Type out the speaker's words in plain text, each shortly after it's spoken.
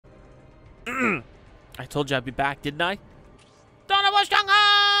I told you I'd be back, didn't I?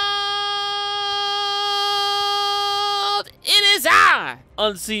 It is I,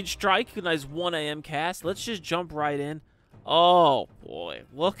 Unseen Strike. Nice 1 a.m. cast. Let's just jump right in. Oh, boy.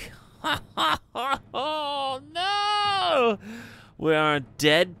 Look. Oh, no. We are on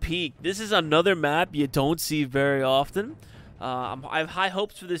Dead Peak. This is another map you don't see very often. I have high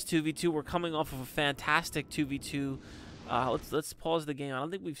hopes for this 2v2. We're coming off of a fantastic 2v2. Let's pause the game. I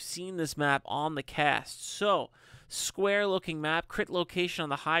don't think we've seen this map on the cast. So, square-looking map. Crit location on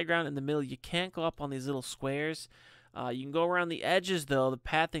the high ground in the middle. You can't go up on these little squares. You can go around the edges, though. The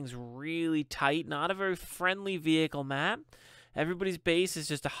pathing's really tight. Not a very friendly vehicle map. Everybody's base is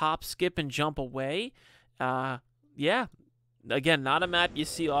just a hop, skip, and jump away. Yeah. Again, not a map you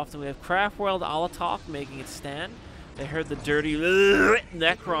see often. We have Craftworld Alatok making it stand. They heard the dirty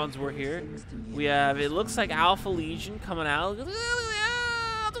Necrons were here. We have, it looks like Alpha Legion coming out.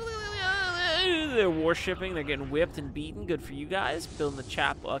 They're warshipping. They're getting whipped and beaten. Good for you guys. Building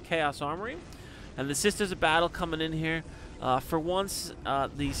the Chaos Armory. And the Sisters of Battle coming in here. For once,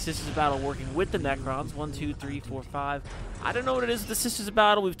 the Sisters of Battle working with the Necrons. 1, 2, 3, 4, 5. I don't know what it is with the Sisters of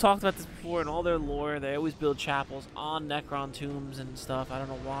Battle. We've talked about this before in all their lore. They always build chapels on Necron tombs and stuff. I don't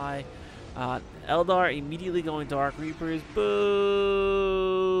know why. Eldar immediately going Dark Reapers.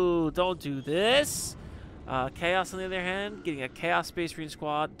 Boo! Don't do this. Chaos, on the other hand, getting a Chaos Space Marine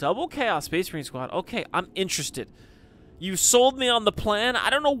squad. Double Chaos Space Marine squad. Okay, I'm interested. You sold me on the plan. I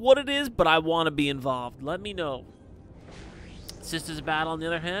don't know what it is, but I want to be involved. Let me know. Sisters of Battle, on the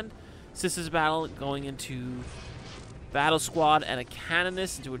other hand. Sisters of Battle going into Battle Squad and a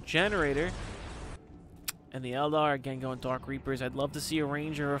Canonist into a Generator. And the Eldar, again, going Dark Reapers. I'd love to see a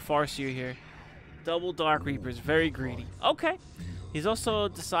Ranger or a Farseer here. Double Dark Reapers. Very greedy. Okay. He's also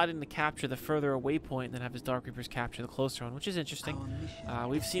deciding to capture the further away point and then have his Dark Reapers capture the closer one, which is interesting.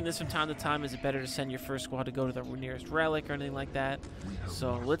 We've seen this from time to time. Is it better to send your first squad to go to the nearest relic or anything like that?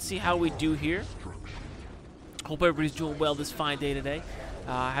 So let's see how we do here. Hope everybody's doing well this fine day today.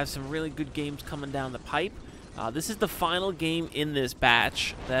 Have some really good games coming down the pipe. This is the final game in this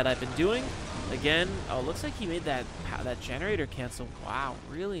batch that I've been doing. Again, oh, looks like he made that generator cancel. Wow,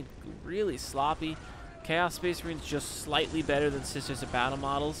 really, really sloppy. Chaos Space Marine's just slightly better than Sisters of Battle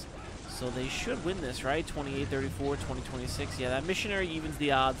models, so they should win this, right? 28-34, 20-26. Yeah, that missionary evens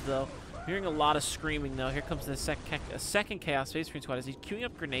the odds, though. I'm hearing a lot of screaming, though. Here comes the second Chaos Space Marine squad. Is he queuing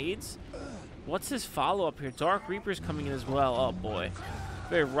up grenades? What's his follow-up here? Dark Reapers coming in as well. Oh, boy.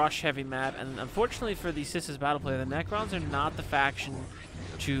 Very rush-heavy map. And unfortunately for the Sisters Battle player, the Necrons are not the faction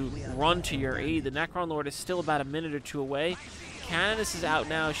to run to your aid. The Necron Lord is still about a minute or two away. Canonist is out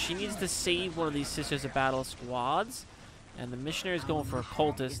now. She needs to save one of these Sisters of Battle squads. And the missionary is going for a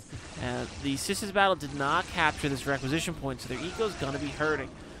cultist. And the Sisters of Battle did not capture this requisition point, so their eco's going to be hurting.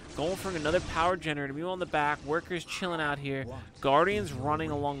 Going for another power generator. Meanwhile, on the back, workers chilling out here. Guardians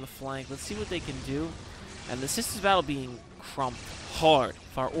running along the flank. Let's see what they can do. And the Sisters of Battle being crumped hard,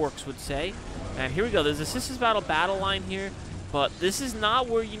 if our orcs would say. And here we go. There's a Sisters of Battle line here. But this is not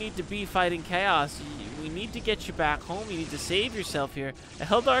where you need to be fighting Chaos. We need to get you back home. You need to save yourself here. The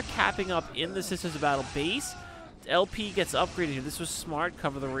Eldar capping up in the Sisters of Battle base. LP gets upgraded here. This was smart.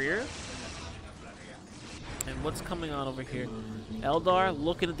 Cover the rear. And what's coming on over here? Eldar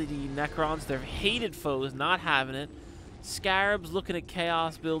looking at the Necrons. Their hated foes not having it. Scarabs looking at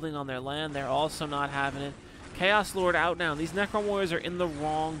Chaos building on their land. They're also not having it. Chaos Lord out now. These Necron Warriors are in the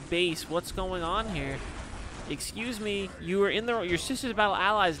wrong base. What's going on here? Excuse me. You are in the... Your Sisters of Battle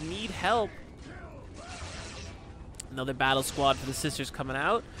allies need help. Another battle squad for the Sisters coming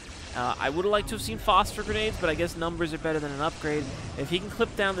out. I would have liked to have seen phosphor grenades, but I guess numbers are better than an upgrade. If he can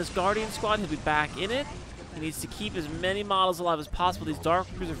clip down this Guardian squad, he'll be back in it. He needs to keep as many models alive as possible. These Dark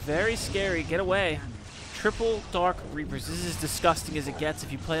Reapers are very scary. Get away. Triple Dark Reapers. This is as disgusting as it gets.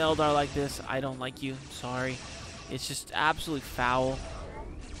 If you play Eldar like this, I don't like you. Sorry. It's just absolutely foul.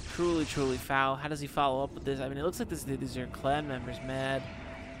 Truly, truly foul. How does he follow up with this? I mean, it looks like these are clan members. Mad.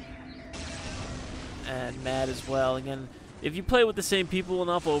 And mad as well. Again, if you play with the same people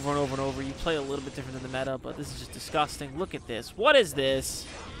enough over and over and over, you play a little bit different than the meta, but this is just disgusting. Look at this. What is this?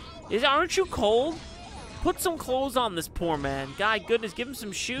 Aren't you cold? Put some clothes on this poor man. God, goodness, give him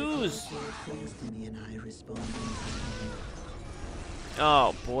some shoes.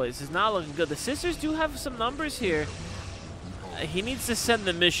 Oh, boy, this is not looking good. The Sisters do have some numbers here. He needs to send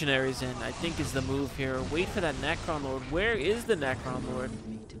the missionaries in, I think, is the move here. Wait for that Necron Lord. Where is the Necron Lord?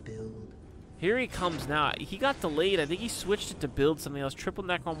 Here he comes now. He got delayed. I think he switched it to build something else. Triple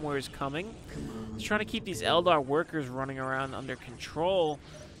Necron Warriors coming. He's trying to keep these Eldar workers running around under control.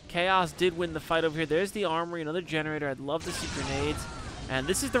 Chaos did win the fight over here. There's the armory, another generator. I'd love to see grenades. And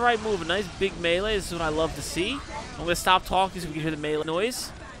this is the right move. A nice big melee. This is what I love to see. I'm going to stop talking so we can hear the melee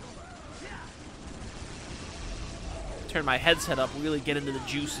noise. Turn my headset up, really get into the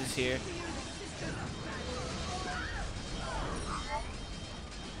juices here.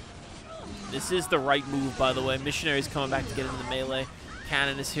 This is the right move, by the way. Missionary's coming back to get into the melee.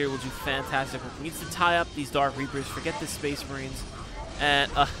 Cannon is here, will do fantastic work. Needs to tie up these Dark Reapers, forget the Space Marines.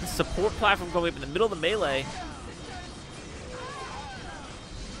 And a support platform going up in the middle of the melee.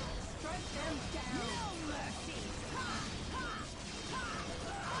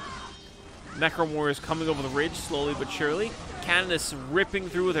 Necron Warriors coming over the ridge slowly but surely. Cannon is ripping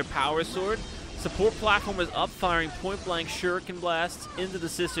through with her power sword. Support platform is up, firing point-blank shuriken blasts into the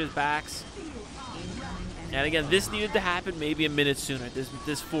sisters' backs. And again, this needed to happen maybe a minute sooner,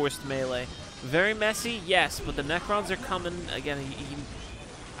 this forced melee. Very messy, yes, but the Necrons are coming. Again,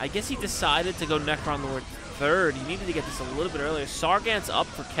 I guess he decided to go Necron Lord third. He needed to get this a little bit earlier. Sargant's up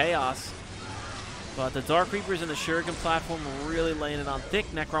for Chaos. But the Dark Reapers and the Shuriken platform are really laying it on thick.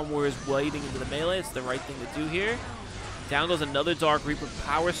 Necron Warriors wading into the melee. It's the right thing to do here. Down goes another Dark Reaper.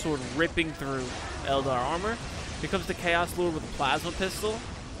 Power Sword ripping through Eldar armor. Here comes the Chaos Lord with a Plasma Pistol.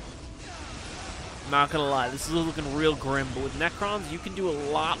 Not gonna lie, this is looking real grim. But with Necrons, you can do a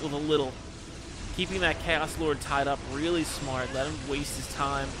lot with a little. Keeping that Chaos Lord tied up really smart. Let him waste his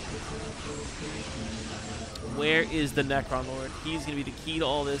time. Where is the Necron Lord? He's gonna be the key to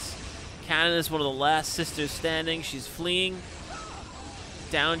all this. Cannon is one of the last sisters standing. She's fleeing.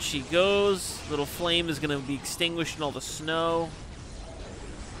 Down she goes. Little flame is going to be extinguished in all the snow.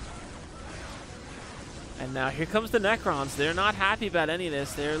 And now here comes the Necrons. They're not happy about any of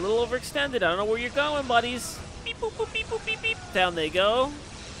this. They're a little overextended. I don't know where you're going, buddies. Beep, boop, boop, beep, boop, beep, beep. Down they go.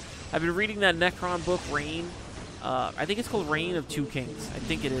 I've been reading that Necron book, Reign. I think it's called Reign of Two Kings. I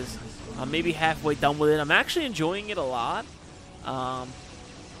think it is. I'm maybe halfway done with it. I'm actually enjoying it a lot.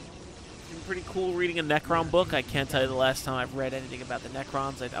 Pretty cool reading a Necron book. I can't tell you the last time I've read anything about the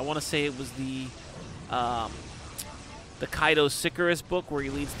Necrons. I want to say it was the Kaido Sicarus book where he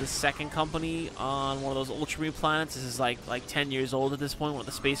leads the second company on one of those Ultramarine planets. This is like 10 years old at this point, one of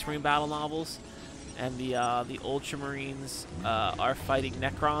the Space Marine battle novels. And the Ultramarines are fighting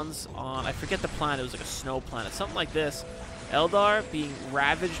Necrons on, I forget the planet, it was like a snow planet, something like this. Eldar being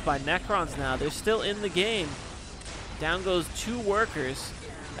ravaged by Necrons now. They're still in the game. Down goes 2 workers.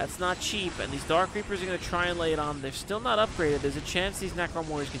 That's not cheap, and these Dark Reapers are going to try and lay it on. They're still not upgraded. There's a chance these Necron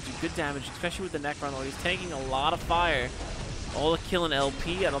Warriors can do good damage, especially with the Necron Lord. He's taking a lot of fire. All the killing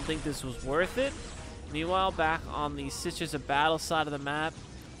LP. I don't think this was worth it. Meanwhile, back on the Sisters of Battle side of the map.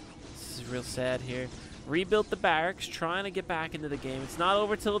 This is real sad here. Rebuilt the barracks, trying to get back into the game. It's not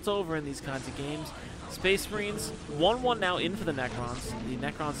over till it's over in these kinds of games. Space Marines, 1-1 now in for the Necrons. The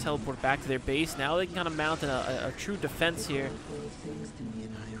Necrons teleport back to their base. Now they can kind of mount a true defense here.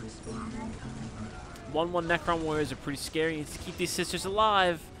 1-1 Necron Warriors are pretty scary. He needs to keep these sisters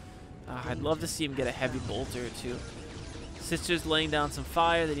alive. I'd love to see him get a heavy bolter or two. Sisters laying down some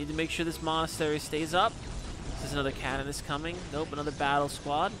fire. They need to make sure this monastery stays up. This is another cannon is coming. Nope, another battle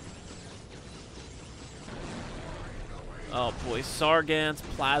squad. Oh boy, Sargants,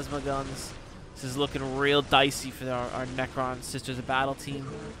 plasma guns. This is looking real dicey for our Necron Sisters of Battle team.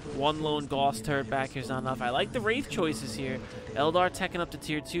 1 lone Gauss turret back here is not enough. I like the Wraith choices here. Eldar teching up to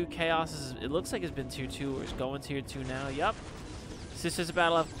tier 2. Chaos is, it looks like it's been tier 2 or is going tier 2 now. Yup. Sisters of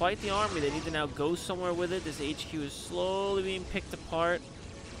Battle have quite the army. They need to now go somewhere with it. This HQ is slowly being picked apart.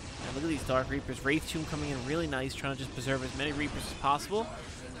 And look at these Dark Reapers. Wraith Tomb coming in really nice, trying to just preserve as many Reapers as possible.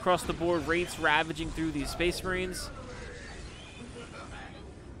 Across the board, Wraiths ravaging through these Space Marines.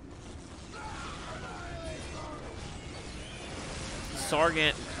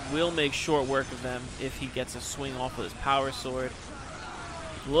 Sargant will make short work of them if he gets a swing off with his power sword.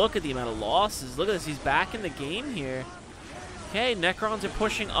 Look at the amount of losses. Look at this. He's back in the game here. Okay, Necrons are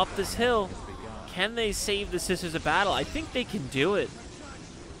pushing up this hill. Can they save the Sisters of Battle? I think they can do it.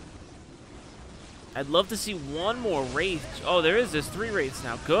 I'd love to see one more Wraith. Oh, there is. There's 3 Wraiths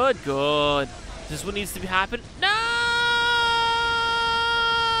now. Good, good. Is this what needs to happen? No!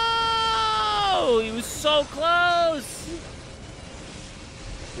 He was so close.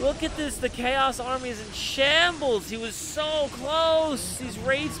 Look at this. The Chaos Army is in shambles. He was so close. These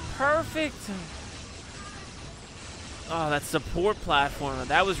Wraiths perfect. Oh, that support platform.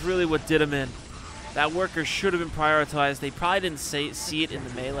 That was really what did him in. That worker should have been prioritized. They probably didn't see it in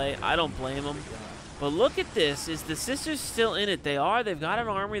the melee. I don't blame them. But look at this. Is the Sisters still in it? They are. They've got an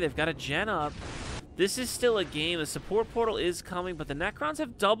army. They've got a gen up. This is still a game. The support portal is coming, but the Necrons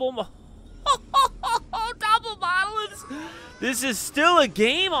have double model in This is still a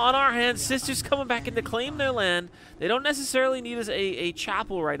game on our hands. Sisters coming back in to claim their land. They don't necessarily need us a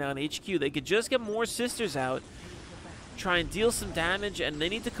chapel right now in HQ. They could just get more sisters out, try and deal some damage, and they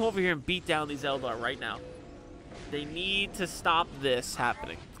need to come over here and beat down these Eldar right now. They need to stop this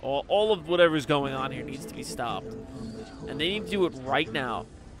happening. All of whatever's going on here needs to be stopped. And they need to do it right now.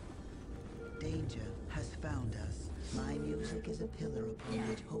 Danger has found us. My music is a pillar upon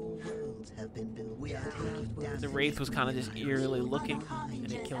which whole worlds have been built. We are taking damage. The Wraith was kind of just eerily looking,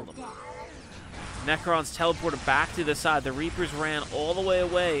 and it killed him. Necrons teleported back to the side. The Reapers ran all the way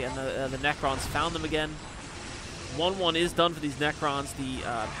away, and the Necrons found them again. 1-1 is done for these Necrons. The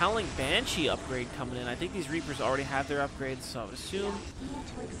Howling Banshee upgrade coming in. I think these Reapers already have their upgrades, so I would assume.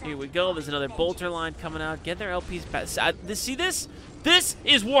 Here we go. There's another Bolter line coming out. Get their LPs back. See this? This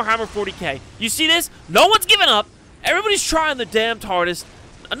is Warhammer 40k. You see this? No one's giving up. Everybody's trying their damned hardest.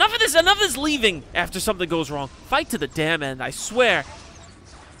 Enough of this. Enough of this leaving after something goes wrong. Fight to the damn end, I swear.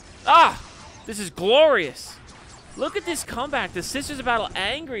 Ah! This is glorious. Look at this comeback. The Sisters of Battle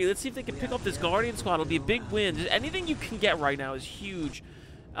angry. Let's see if they can pick up this Guardian squad. It'll be a big win. Just anything you can get right now is huge.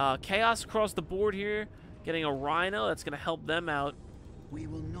 Chaos across the board here. Getting a Rhino. That's going to help them out. We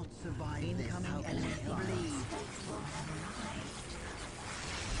will not survive incoming enemy bleed.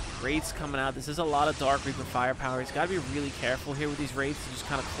 Wraiths coming out. This is a lot of Dark Reaper firepower. He's got to be really careful here with these Wraiths to just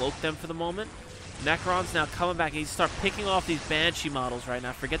kind of cloak them for the moment. Necrons now coming back. He needs to start picking off these Banshee models right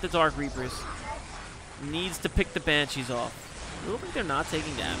now. Forget the Dark Reapers. Needs to pick the Banshees off. I don't think they're not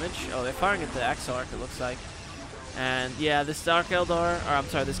taking damage. Oh, they're firing at the Exarch, it looks like. And yeah, this Dark Eldar, or I'm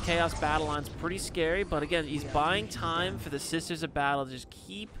sorry, this Chaos battle line's pretty scary, but again, he's buying time for the Sisters of Battle to just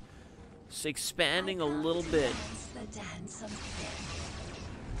keep expanding a little bit.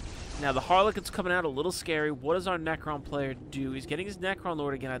 Now, the Harlequin's coming out a little scary. What does our Necron player do? He's getting his Necron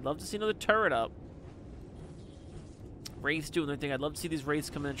Lord again. I'd love to see another turret up. Wraiths doing their thing. I'd love to see these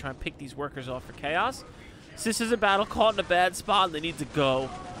Wraiths come in and try and pick these workers off for Chaos. Sisters of Battle caught in a bad spot, and they need to go.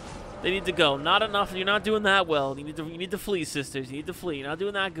 They need to go. Not enough. You're not doing that well. You need to flee, Sisters. You need to flee. You're not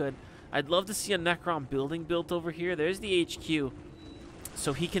doing that good. I'd love to see a Necron building built over here. There's the HQ.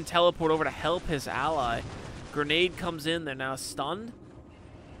 So he can teleport over to help his ally. Grenade comes in. They're now stunned.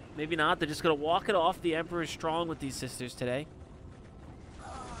 Maybe not. They're just going to walk it off. The Emperor's strong with these Sisters today.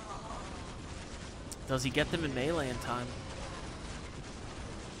 Does he get them in melee in time?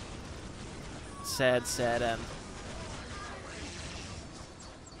 Sad, sad end.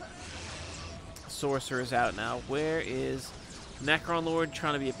 Sorcerer's out now. Where is Necron Lord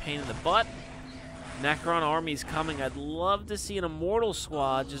trying to be a pain in the butt? Necron army's coming. I'd love to see an Immortal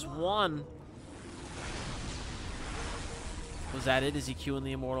squad. Just one. Was that it? Is he queuing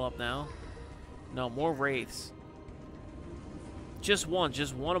the Immortal up now? No, more Wraiths. Just one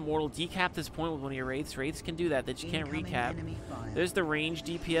Immortal. Decap this point with one of your Wraiths. Wraiths can do that. They just can't recap. There's the range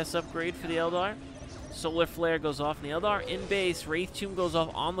DPS upgrade for the Eldar. Solar Flare goes off, and the Eldar in base. Wraith Tomb goes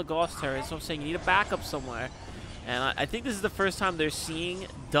off on the Gauss turret. So I'm saying you need a backup somewhere. And I think this is the first time they're seeing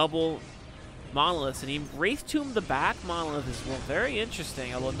double monoliths. And he Wraith Tomb the back monolith as well. Very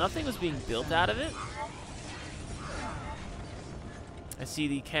interesting, although nothing was being built out of it. I see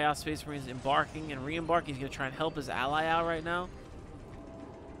the Chaos Space Marines embarking and re-embarking. He's going to try and help his ally out right now.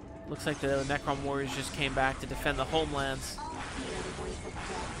 Looks like the Necron Warriors just came back to defend the homelands.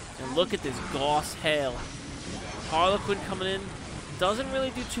 And look at this Gauss hail. Harlequin coming in. Doesn't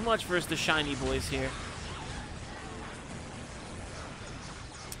really do too much versus the shiny boys here.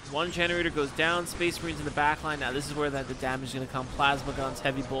 One generator goes down. Space Marines in the back line. Now this is where the damage is going to come. Plasma guns,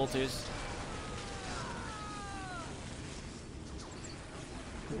 heavy bolters.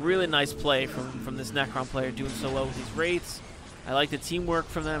 Really nice play from this Necron player, doing so well with these Wraiths. I like the teamwork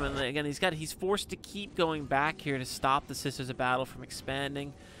from them, and again, he's forced to keep going back here to stop the Sisters of Battle from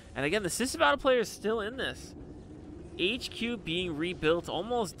expanding. And again, the Sisters of Battle player is still in this. HQ being rebuilt,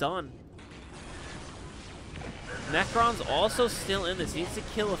 almost done. Necron's also still in this. He needs to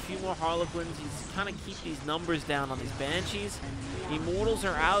kill a few more Harlequins. He needs to kind of keep these numbers down on these Banshees. Immortals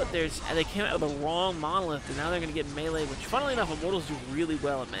are out. They came out with the wrong monolith, and now they're going to get melee, which, funnily enough, Immortals do really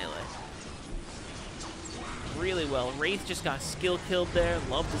well at melee. Really well. Wraith just got skill killed there.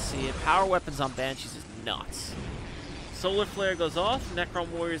 Love to see it. Power weapons on Banshees is nuts. Solar Flare goes off. Necron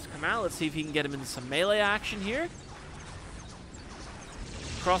Warriors come out. Let's see if he can get him into some melee action here.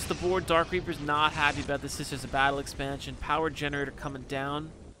 Across the board, Dark Reaper's not happy about the Sisters of Battle expansion. Power Generator coming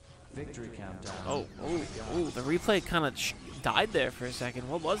down. Victory countdown. Oh, the replay kind of died there for a second.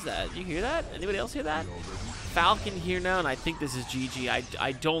 What was that? You hear that? Anybody else hear that? Falcon here now, and I think this is GG.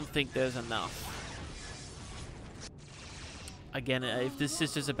 I don't think there's enough. Again, if this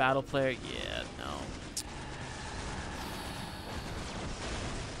Sisters of Battle player, yeah, no.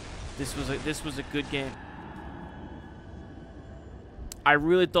 This was a good game. I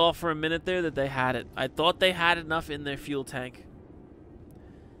really thought for a minute there that they had it. I thought they had enough in their fuel tank.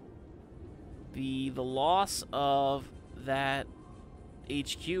 The loss of that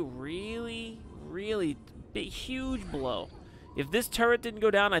HQ really big, huge blow. If this turret didn't go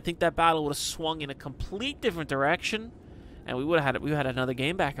down, I think that battle would have swung in a complete different direction, and we would have had another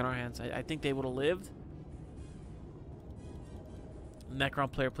game back in our hands. I think they would have lived.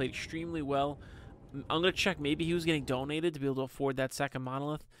 Necron player played extremely well. I'm gonna check. Maybe he was getting donated to be able to afford that second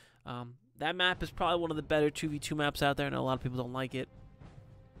monolith. That map is probably one of the better 2v2 maps out there. I know a lot of people don't like it.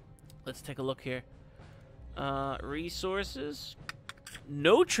 Let's take a look here. Resources.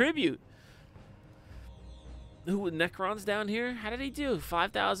 No tribute. Ooh, Necron's down here. How did he do?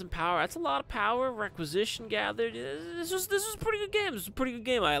 5,000 power. That's a lot of power. Requisition gathered. This was a pretty good game. This was a pretty good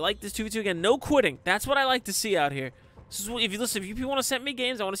game. I like this 2v2 again. No quitting. That's what I like to see out here. This is what, if you want to send me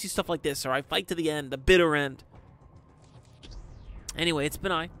games, I want to see stuff like this. All right, fight to the end, the bitter end. Anyway, it's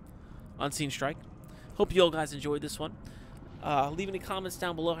been Unseen Strike. Hope you all guys enjoyed this one. Leave any comments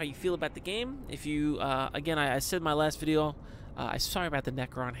down below how you feel about the game. If you, again, I said in my last video, I'm sorry about the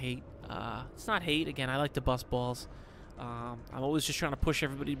Necron hate. It's not hate. Again, I like to bust balls. I'm always just trying to push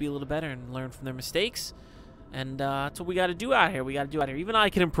everybody to be a little better and learn from their mistakes. And that's what we got to do out here. Even I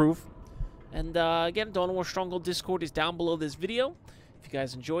can improve. And again, Dawn of War Stronghold Discord is down below this video. If you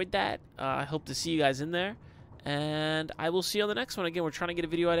guys enjoyed that, I hope to see you guys in there. And I will see you on the next one. Again, we're trying to get a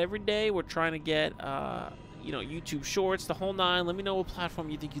video out every day. We're trying to get, you know, YouTube Shorts, the whole nine. Let me know what platform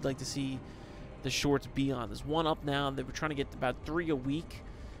you think you'd like to see the shorts be on. There's one up now that we're trying to get about 3 a week.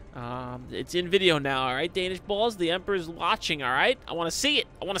 It's in video now, all right, Danish balls? The Emperor's watching, all right? I want to see it.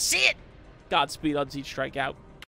 I want to see it. Godspeed, Unseen Strike out.